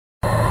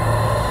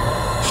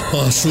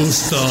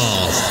Asusta,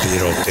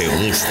 pero te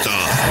gusta.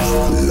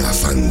 La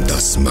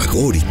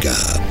fantasmagórica.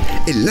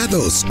 El lado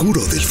oscuro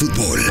del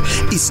fútbol.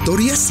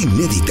 Historias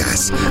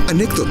inéditas,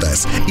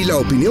 anécdotas y la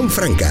opinión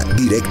franca,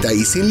 directa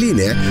y sin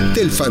línea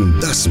del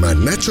fantasma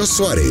Nacho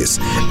Suárez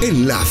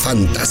en La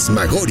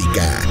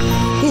Fantasmagórica.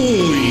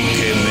 ¡Uy,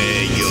 qué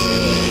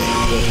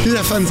bello!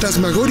 La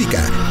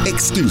Fantasmagórica,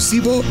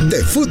 exclusivo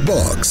de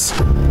Footbox.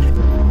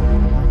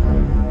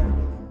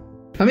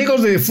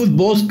 Amigos de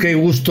Footbox, qué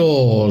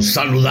gusto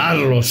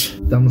saludarlos.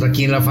 Estamos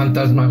aquí en La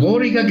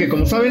Fantasmagórica, que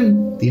como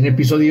saben, tiene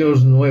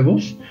episodios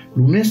nuevos,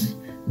 lunes,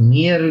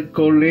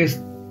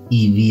 miércoles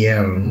y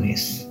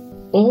viernes.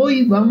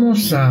 Hoy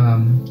vamos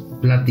a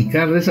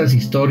platicar de esas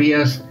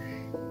historias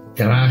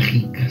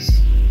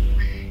trágicas.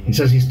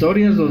 Esas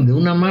historias donde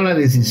una mala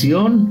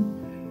decisión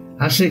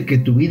hace que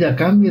tu vida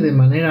cambie de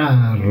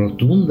manera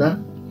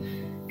rotunda,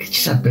 que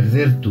eches a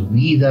perder tu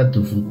vida,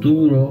 tu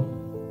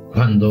futuro.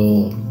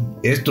 Cuando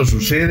esto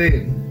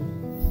sucede,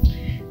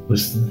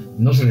 pues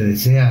no se le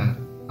desea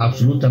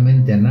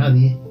absolutamente a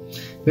nadie,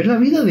 pero la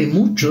vida de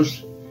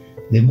muchos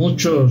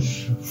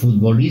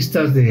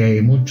futbolistas,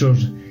 de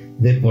muchos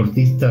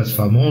deportistas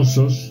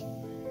famosos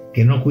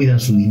que no cuidan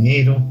su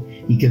dinero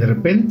y que de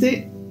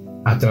repente,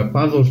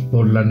 atrapados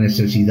por la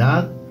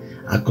necesidad,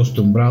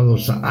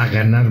 acostumbrados a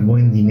ganar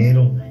buen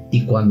dinero,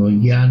 y cuando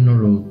ya no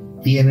lo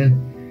tienen,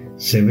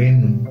 se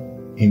ven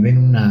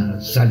una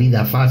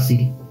salida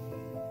fácil,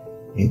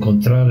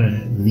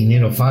 encontrar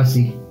dinero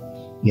fácil,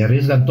 y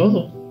arriesgan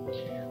todo.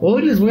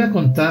 Hoy les voy a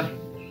contar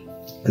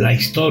la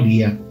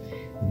historia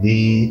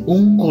de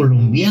un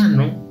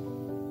colombiano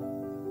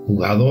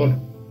jugador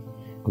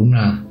con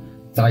una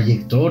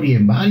trayectoria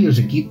en varios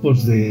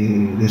equipos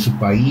de su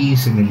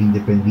país, en el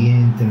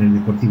Independiente, en el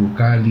Deportivo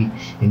Cali,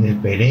 en el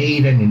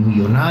Pereira, en el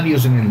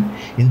Millonarios,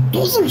 en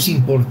todos los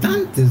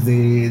importantes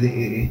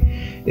de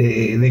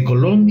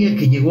Colombia,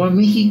 que llegó a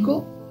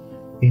México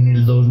en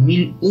el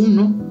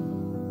 2001,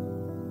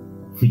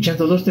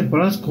 fichando 2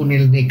 temporadas con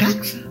el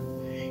Necaxa,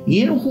 y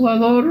era un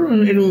jugador,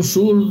 era un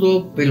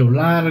zurdo, pelo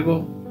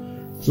largo.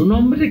 Su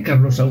nombre,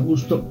 Carlos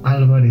Augusto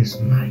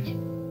Álvarez Maya,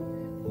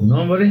 un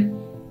hombre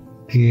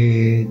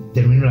que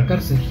terminó la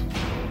cárcel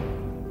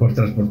por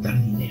transportar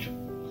dinero.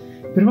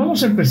 Pero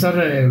vamos a empezar,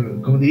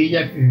 como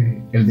diría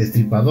el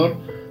destripador,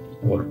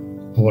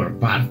 por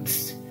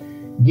partes.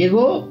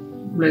 Llegó,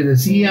 les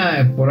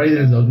decía, por ahí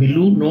del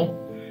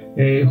 2001,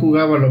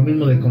 jugaba lo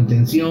mismo de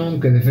contención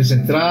que defensa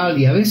central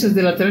y a veces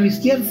de lateral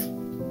izquierdo.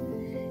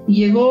 Y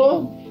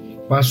llegó,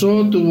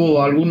 pasó,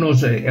 tuvo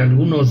algunos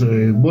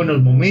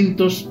buenos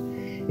momentos.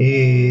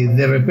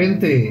 De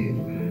repente,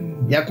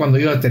 ya cuando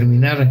iba a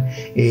terminar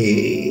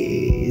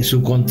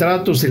su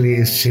contrato, se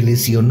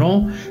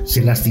lesionó,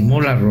 se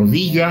lastimó la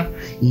rodilla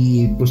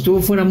y pues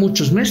estuvo fuera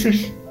muchos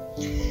meses.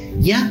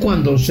 Ya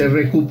cuando se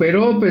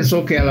recuperó,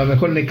 pensó que a lo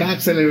mejor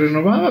Necaxa le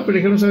renovaba, pero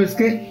dijeron: ¿sabes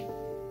qué?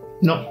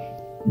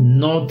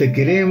 No te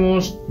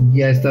queremos,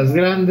 ya estás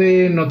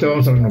grande, no te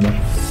vamos a renovar.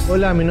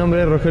 Hola, mi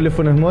nombre es Rogelio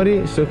Funes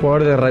Mori, soy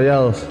jugador de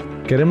Radiados.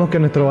 Queremos que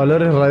nuestros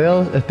valores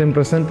radiados estén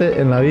presentes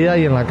en la vida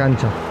y en la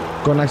cancha,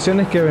 con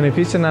acciones que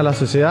beneficien a la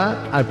sociedad,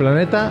 al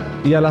planeta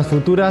y a las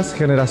futuras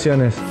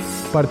generaciones.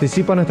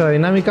 Participa en nuestra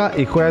dinámica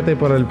y juégate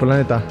por el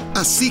planeta.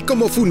 Así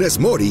como Funes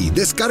Mori,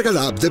 descarga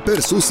la app de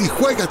Persus y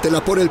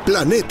juégatela por el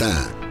planeta.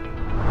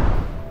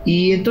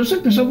 Y entonces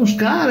empezó a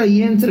buscar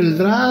ahí entre el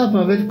draft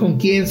a ver con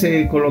quién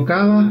se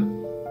colocaba.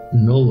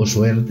 No hubo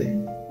suerte.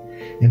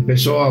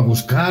 Empezó a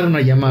buscar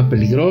una llamada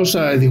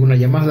peligrosa, una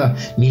llamada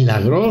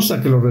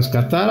milagrosa que lo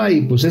rescatara,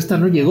 y pues esta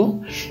no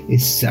llegó.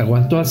 Se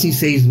aguantó así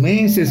 6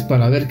 meses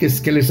para ver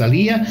qué le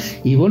salía,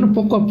 y bueno,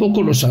 poco a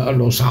poco los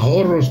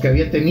ahorros que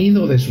había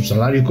tenido de su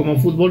salario como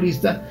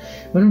futbolista,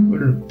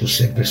 bueno,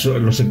 pues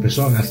los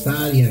empezó a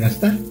gastar y a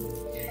gastar,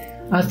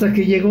 hasta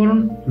que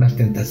llegaron las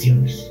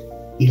tentaciones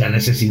y la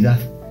necesidad.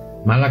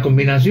 Mala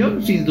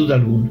combinación, sin duda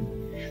alguna.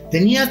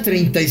 Tenía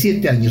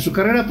 37 años, su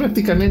carrera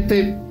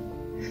prácticamente,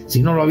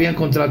 si no lo habían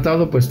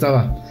contratado, pues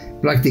estaba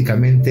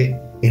prácticamente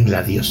en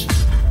la diosa.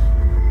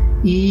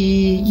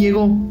 Y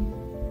llegó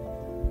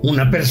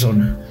una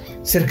persona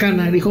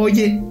cercana y dijo: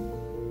 oye,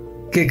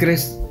 ¿qué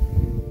crees?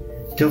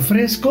 Te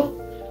ofrezco,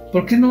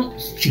 ¿por qué no?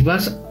 Si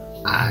vas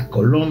a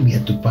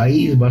Colombia, tu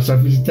país, vas a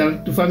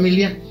visitar tu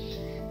familia,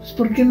 pues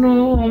 ¿por qué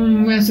no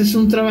me haces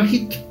un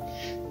trabajito?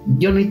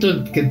 Yo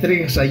necesito que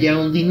entregues allá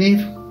un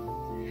dinero.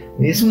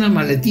 Es una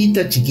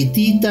maletita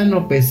chiquitita,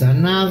 no pesa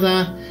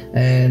nada,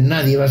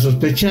 nadie va a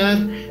sospechar.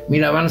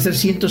 Mira, van a ser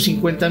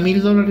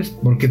 $150,000,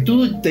 porque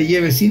tú te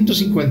lleves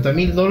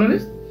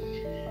 $150,000.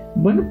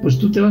 Bueno, pues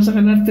tú te vas a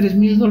ganar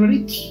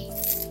 $3,000,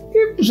 que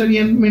pues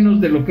serían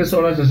menos de lo que es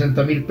ahora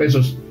 60,000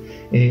 pesos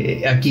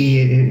aquí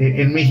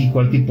en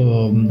México al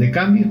tipo de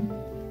cambio.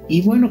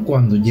 Y bueno,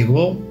 cuando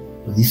llegó,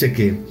 pues dice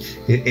que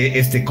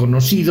este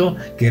conocido,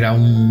 que era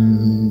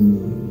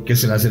que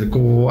se le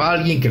acercó a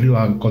alguien que lo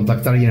iba a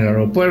contactar ahí en el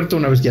aeropuerto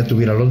una vez que ya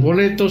tuviera los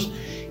boletos,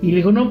 y le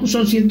dijo: no, pues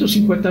son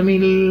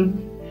 $150,000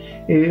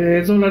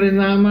 $,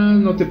 nada más,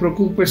 no te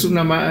preocupes,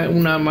 una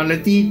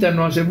maletita,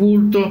 no hace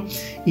bulto.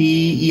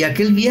 Y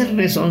aquel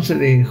viernes 11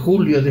 de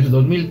julio del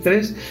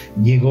 2003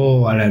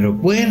 llegó al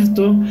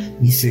aeropuerto.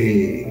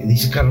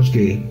 Dice Carlos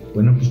que,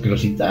 bueno, pues que lo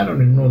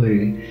citaron en uno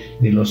de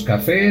los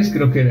cafés,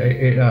 creo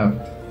que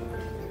era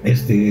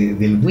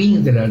del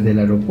wing del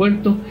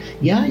aeropuerto.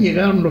 Ya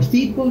llegaron los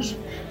tipos,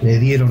 le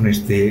dieron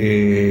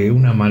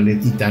una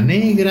maletita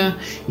negra,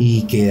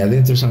 y que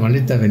adentro de esa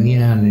maleta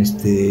venían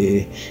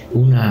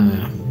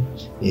una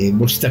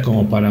bolsita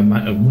como para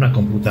una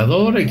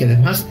computadora, y que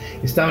además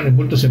estaban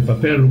envueltos en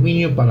papel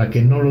aluminio para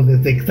que no lo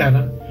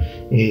detectaran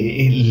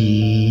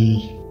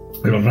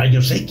los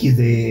rayos X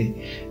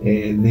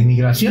de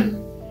migración.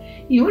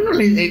 Y bueno,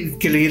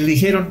 que le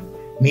dijeron: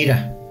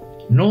 mira,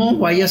 no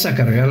vayas a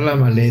cargar la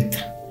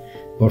maleta,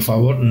 por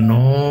favor,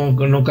 no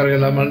cargues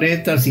la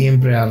maleta,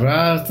 siempre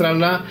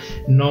arrástrala,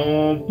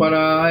 no,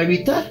 para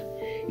evitar.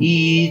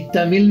 Y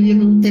también le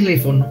dieron un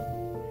teléfono.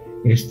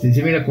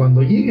 Dice: mira,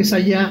 cuando llegues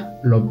allá,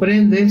 lo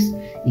prendes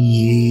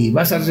y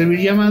vas a recibir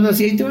llamadas,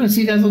 y ahí te van a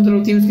decir a dónde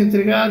lo tienes que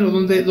entregar o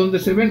dónde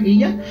se ven, y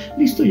ya,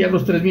 listo. Ya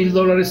los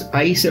 $3,000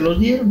 ahí se los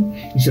dieron,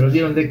 y se los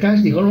dieron de cash.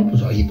 Dijo: no,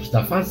 pues oye, pues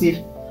está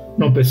fácil,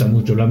 no pesa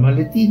mucho la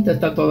maletita,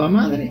 está toda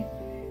madre.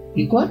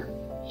 ¿Y cuál?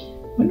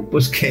 Bueno,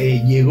 pues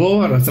que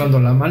llegó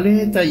arrastrando la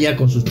maleta, ya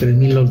con sus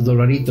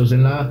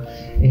 $3,000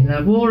 en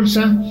la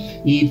bolsa,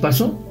 y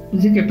pasó.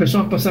 Dice que empezó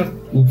a pasar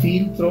un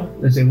filtro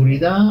de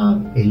seguridad,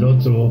 el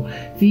otro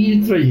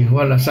filtro,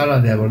 llegó a la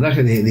sala de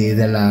abordaje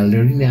de la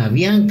aerolínea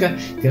Bianca,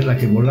 que es la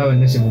que volaba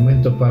en ese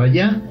momento para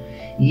allá,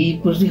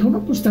 y pues dijo: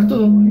 no, pues está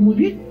todo muy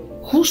bien.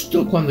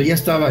 Justo cuando ya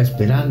estaba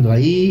esperando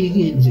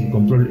ahí, se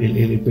compró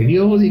el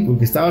periódico,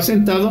 que estaba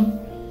sentado,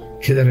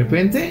 que de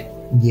repente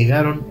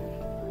llegaron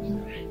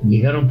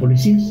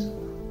policías,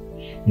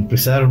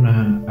 empezaron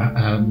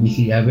a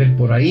ver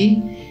por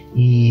ahí,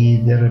 y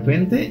de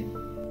repente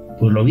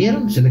pues lo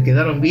vieron, se le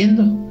quedaron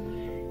viendo,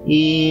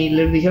 y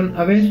le dijeron: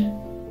 a ver,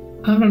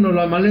 ábranos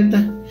la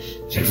maleta.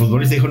 El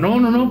futbolista dijo: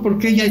 no, ¿por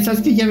qué? Ya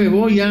sabes que ya me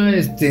voy, ya,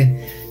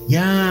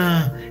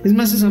 es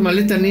más, esa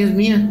maleta ni es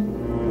mía.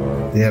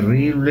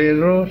 Terrible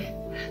error.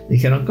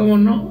 Dijeron: ¿cómo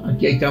no?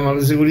 Aquí hay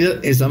cámaras de seguridad,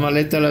 esa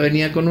maleta la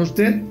venía con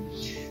usted.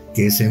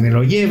 Que se me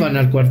lo llevan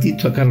al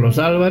cuartito a Carlos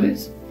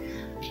Álvarez,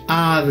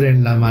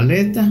 abren la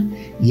maleta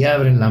y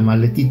abren la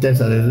maletita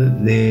esa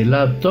de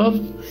laptop,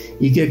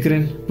 y ¿qué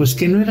creen? Pues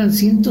que no eran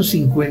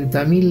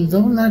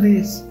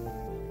 $150,000,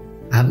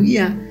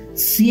 había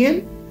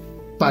 100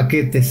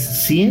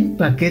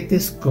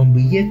 paquetes con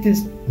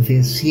billetes de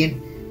 $100.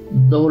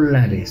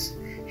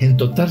 En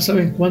total,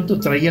 ¿saben cuánto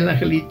traía el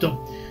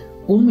angelito?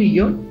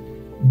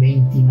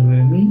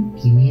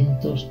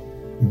 $1,029,500.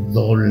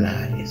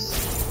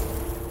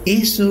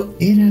 Eso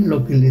era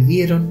lo que le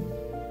dieron.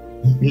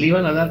 Le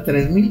iban a dar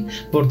 $3,000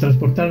 por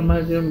transportar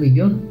más de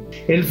 1,000,000.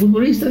 El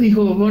futbolista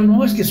dijo: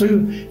 bueno, es que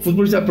soy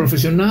futbolista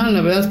profesional,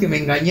 la verdad es que me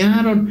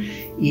engañaron,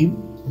 y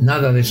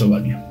nada de eso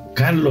valió.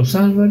 Carlos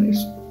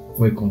Álvarez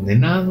fue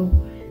condenado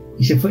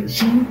y se fue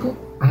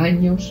 5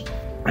 años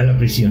a la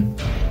prisión.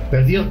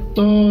 Perdió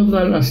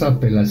todas las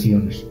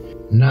apelaciones.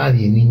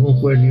 Ningún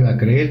juez le iba a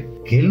creer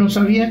que él no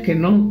sabía, que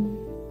no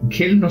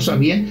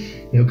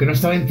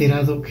estaba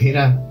enterado que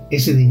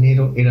ese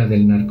dinero era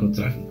del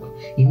narcotráfico,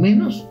 y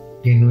menos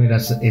que no era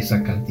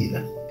esa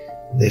cantidad.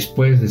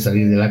 Después de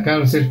salir de la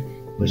cárcel,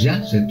 pues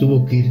ya se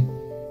tuvo que ir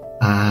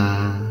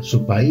a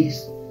su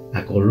país,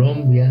 a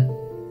Colombia,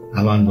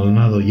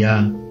 abandonado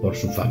ya por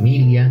su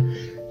familia.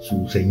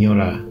 Su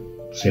señora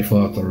se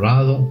fue a otro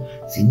lado,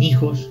 sin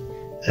hijos.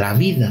 La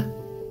vida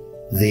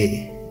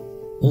de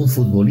un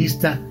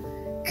futbolista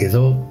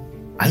quedó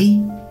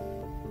ahí.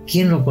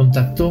 ¿Quién lo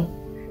contactó?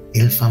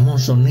 El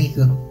famoso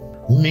negro.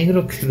 Un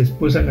negro que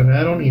después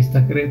agarraron y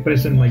está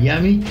preso en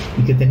Miami,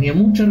 y que tenía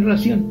mucha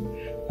relación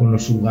con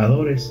los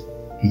jugadores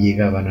que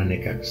llegaban a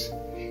Necaxa.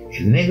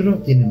 El negro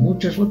tiene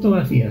muchas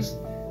fotografías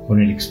con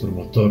el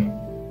expromotor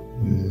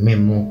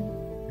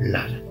Memo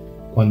Lara.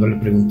 Cuando le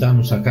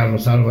preguntamos a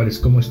Carlos Álvarez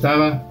cómo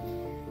estaba,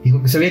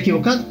 dijo que se había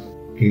equivocado,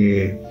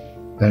 que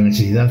la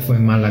necesidad fue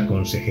mala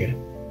consejera,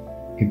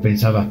 que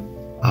pensaba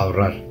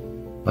ahorrar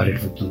para el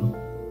futuro.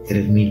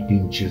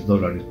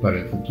 $3,000 para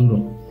el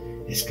futuro,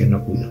 es que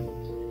no cuidó.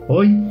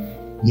 Hoy,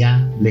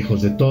 ya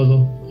lejos de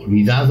todo,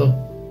 olvidado,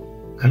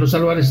 Carlos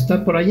Álvarez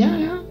está por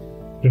allá,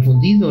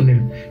 refundido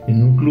en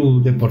un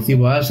club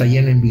deportivo AS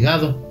allá en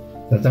Envigado,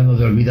 tratando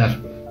de olvidar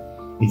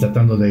y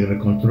tratando de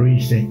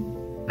reconstruirse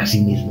a sí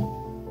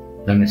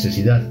mismo. La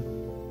necesidad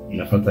y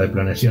la falta de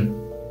planeación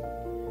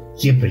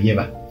siempre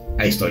lleva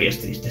a historias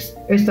tristes.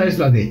 Esta es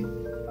la de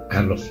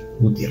Carlos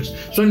Gutiérrez.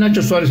 Soy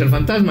Nacho Suárez, el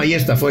fantasma, y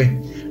esta fue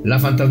La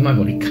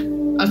Fantasmagórica.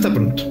 Hasta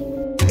pronto.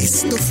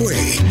 Esto fue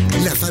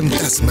La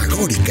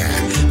Fantasmagórica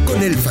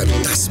con el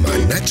fantasma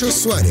Nacho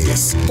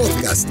Suárez,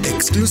 podcast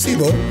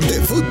exclusivo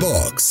de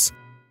Footbox.